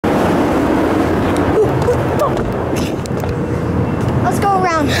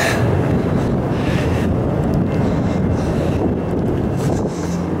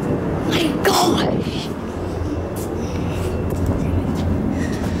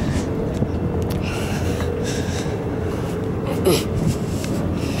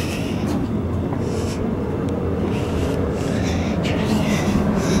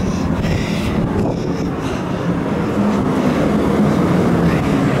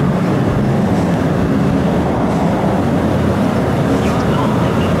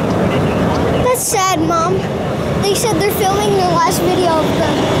Mom. They said they're filming their last video of the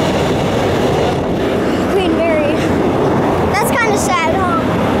Queen Mary. That's kind of sad, huh?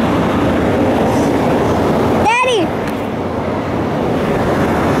 Daddy!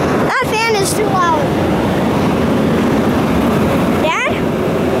 That fan is too loud. Dad?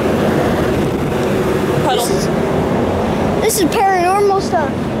 This is paranormal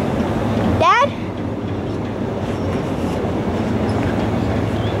stuff. Dad?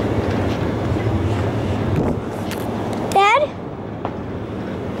 Dad?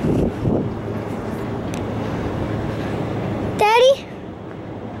 Daddy?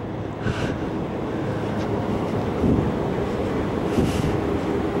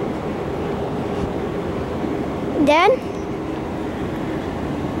 Dad?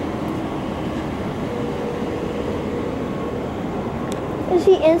 Is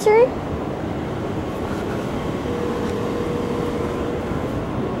he answering?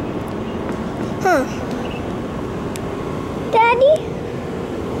 Huh. Daddy?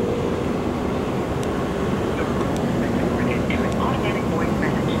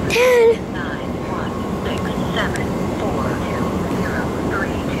 Dad?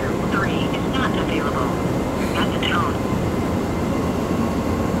 91674203233 is not available. At the tone.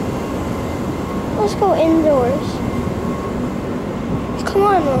 Let's go indoors. Come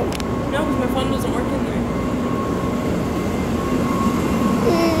on, Mom. No, because my phone doesn't work in there.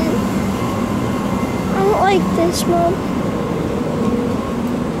 I don't like this, Mom.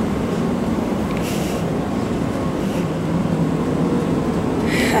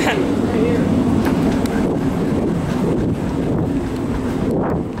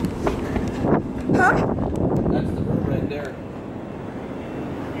 Huh? That's the room right there.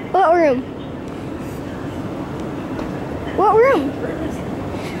 What room? What room?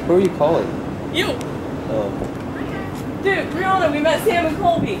 Who are you calling? You! Oh. Dude, Brianna, we met Sam and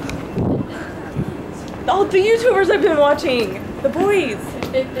Colby. All the YouTubers I've been watching. The boys.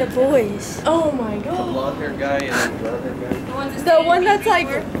 The boys. Oh my The god. blonde hair guy and the brown hair guy. The one that's like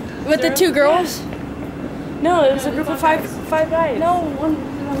With the two girls? no, it was a group of five guys. No, one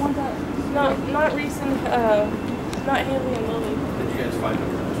that. Not recent. Not Haley and Lily. Did you guys find them?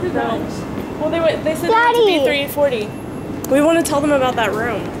 No. Well, they said Daddy. they went to B340. We want to tell them about that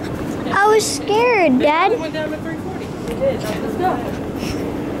room. I was scared, We Dad. went down to 340. We did. Let's go.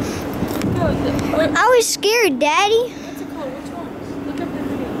 I was scared, Daddy. What's it called? Which ones? Look up the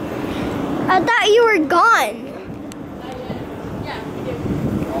video. I thought you were gone.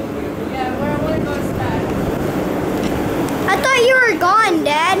 I thought you were gone,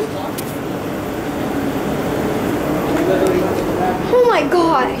 Dad. Oh my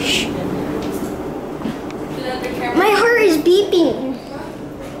gosh. My heart is beeping.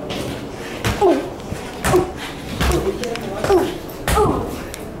 Oh. Oh. Oh. Oh.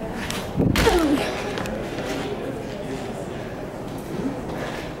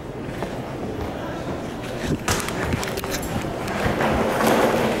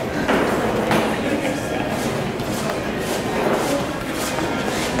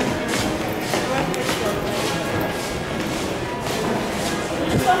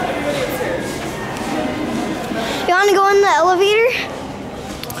 You want to go in the elevator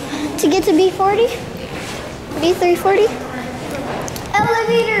to get to B40? B340?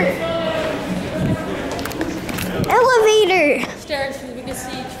 Elevator! Elevator! Stairs so we can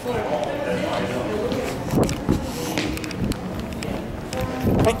see each floor.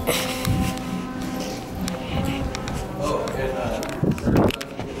 Oh, and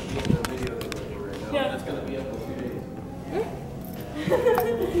video right now. That's gonna be up in a few days.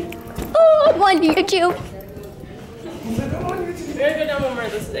 Oh, I'm on YouTube. We're gonna go down one more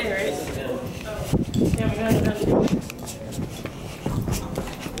this day, right? Oh. Yeah, we gotta go down two.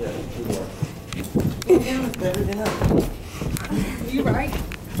 Yeah, 2 more. Down is better than up. You right?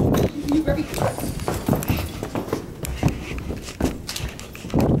 You right?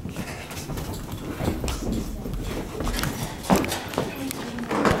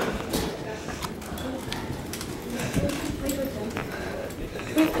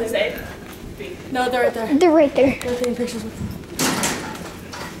 Is it? No, they're right there. They're right there. They're taking pictures with them.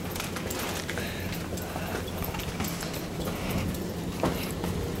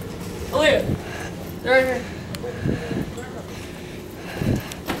 Oh, yeah. They're right here.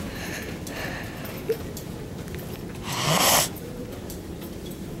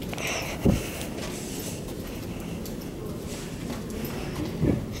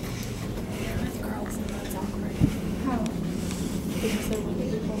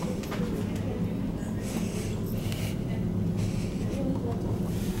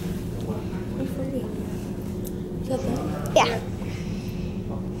 Yeah.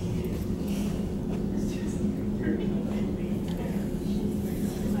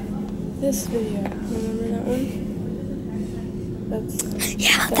 this video. Remember that one?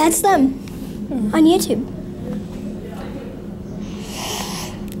 Yeah, that's them on YouTube.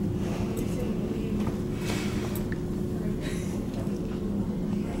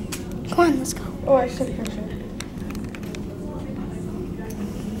 Come on, let's go. Oh, I should have picture.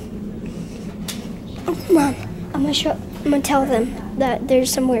 Oh, Mom, I'm gonna tell them that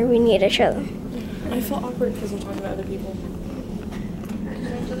there's somewhere we need to show them. I feel awkward because I'm talking about other people.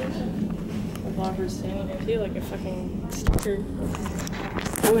 The vlogger's standing there too, like a fucking stalker.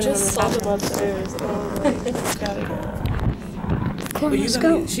 I just saw them upstairs. Gotta go. Come on, let's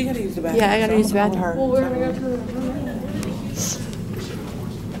go. She gotta use the bathroom. Yeah, I gotta use the bathroom. Well, we're gonna go to the room.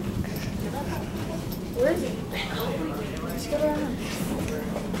 Where is he? Let's go around.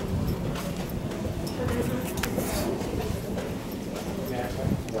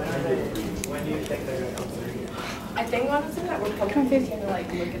 When do you think they're gonna come through? I think honestly that we're probably just gonna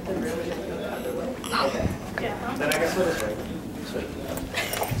like look at the room and then go the other way. Yeah. Then I guess we'll just wait.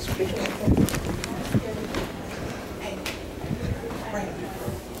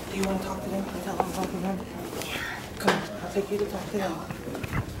 Do you want to talk to them? Tell them to talk to them. Come, I'll take you to talk to them.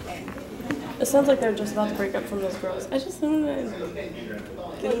 It sounds like they're just about to break up from those girls. I just don't want to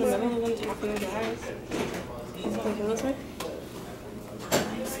get in the middle of them talking to guys. Is it like this way?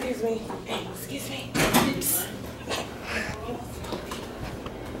 Excuse me. Hey, excuse me.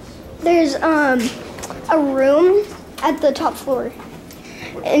 There's a room at the top floor,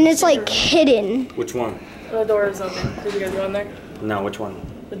 and it's like hidden. Which one? The door is open. Did you guys go in there? No, which one?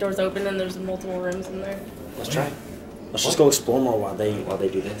 The door's open and there's multiple rooms in there. Let's try. Let's just go explore more while they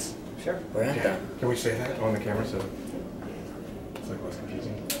do this. Sure. We're at that. Can we say that on the camera so it's like less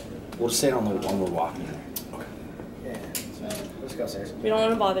confusing? We'll just say it on the when we're walking there. Yeah. Let's go upstairs. We don't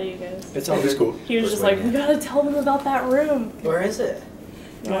want to bother you guys. It's all It's cool. He was just like, we gotta tell them about that room. Where is it?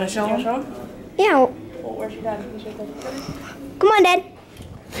 You want to show him? Yeah. Well, where's your dad? He's right there. Come on, Dad.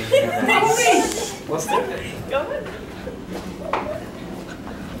 What's there? Go ahead.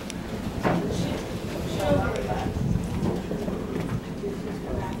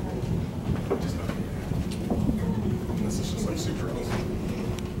 This is just like super easy.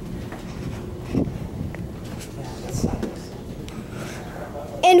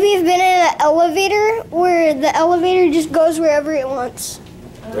 And we've been in an elevator where the elevator just goes wherever it wants.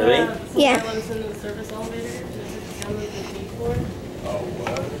 Really? Yeah. I was in the service elevator and it took down to the D floor. Oh,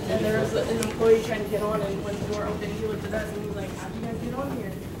 what? And there was an employee trying to get on, and when the door opened, he looked at us and he was like, how'd you guys get on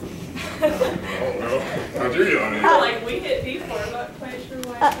here? Oh no. How'd you get on it? Like, we hit D floor, I'm not quite sure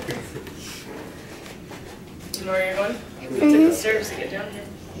why. You know where you're going? We took the stairs to get down here.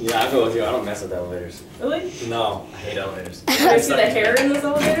 Yeah, I go with you. I don't mess with elevators. Really? No, I hate elevators. You guys see the hair in this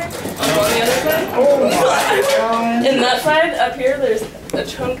elevator? On the other side? Oh my. In that side, up here, there's a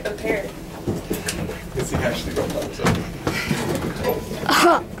chunk of hair. Is he actually going to so?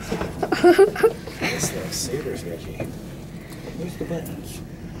 This looks super sketchy. Where's the buttons?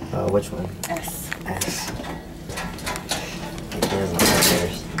 Which one? S. S. It is on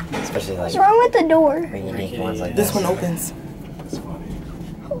elevators. Especially like What's wrong with the door? the unique ones like This one opens. That's funny.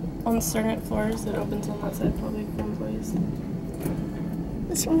 On certain floors, it opens on that side, probably for employees.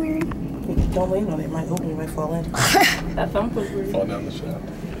 That's weird. Don't lean on it. It might open. You might fall in. That thump was weird. Fall down the shaft.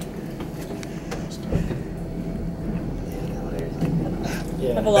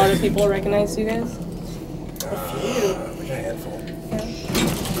 Have a lot of people recognize you guys? Like a handful.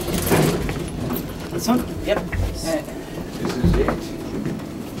 This one? Yep. This is it.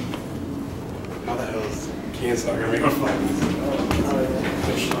 How the hell is Kansas not gonna make a fight?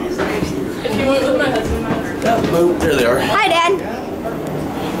 If you went with my husband, Oh, there they are. Hi, Dad.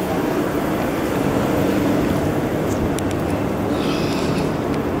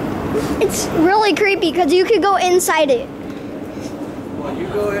 It's really creepy because you could go inside it. Well, you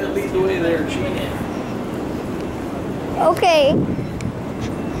go ahead and lead the way there, cheating. Okay.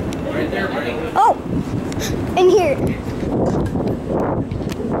 Right there, buddy. Oh, in here.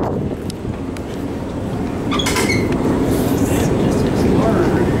 Oh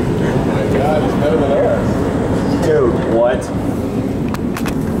my god, it's better than ours. Dude, what?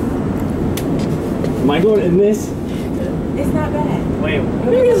 Am I going in this? It's not bad. Wait,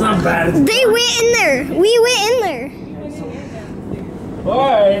 it's not bad. They went in there. We went in there.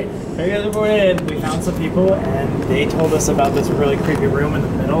 Alright, here you guys are going in. We found some people and they told us about this really creepy room in the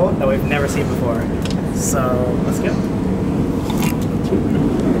middle that we've never seen before. So, let's go.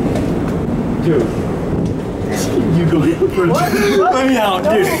 Dude. You go in first. Let me out,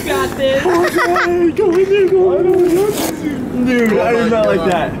 dude. you got this. Okay, go in there, go in there. Dude, I did not like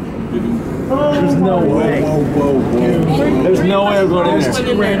that. There's no way. Whoa. There's no way I'm going in there. Went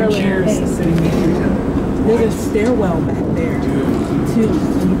in there earlier. There's a stairwell back there, too,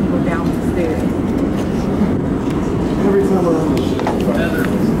 when you go down the stairs. Every time we're on this shit.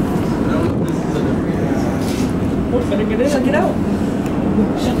 Oh, better get in. Check it out.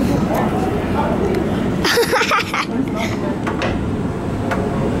 Shut the door.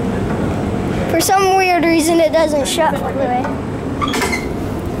 For some weird reason, it doesn't shut all the way.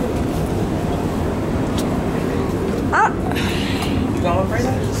 Ah. You going for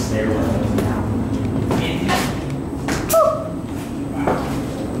that?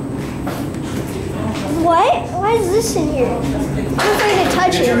 What? Why is this in here? I'm afraid to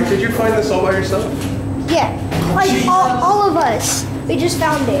touch it. Did you find this all by yourself? Yeah, like all of us. We just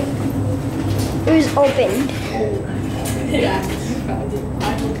found it. It was opened. Yeah.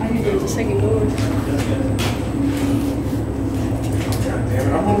 I need the second door. Damn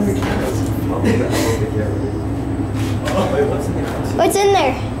it, I'm holding the camera. What's in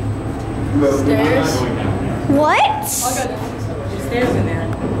there? Stairs. What? I'll go down. Stairs in there.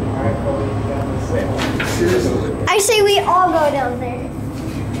 I say we all go down there.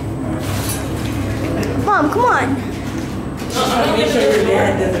 Mom, come on. Make sure your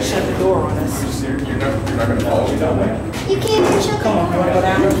dad doesn't shut the door on us. You're not going to follow me down there? You can't even shut the Come on, you want to go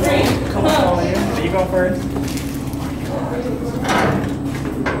down? Come on, follow you. Are you going first?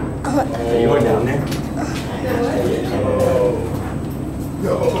 Are you going down there?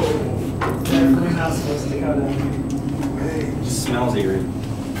 We're not supposed to go down. It smells eerie.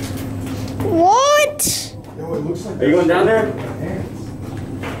 What? Yo, it looks like Are you going down there?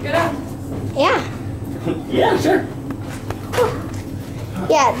 Get out. Yeah. Yeah, sure.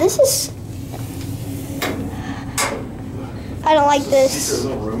 Yeah, this is... I don't like There's a this.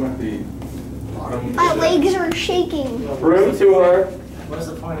 little room at the bottom. My legs are shaking. Room tour. What is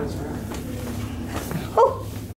the point of this room?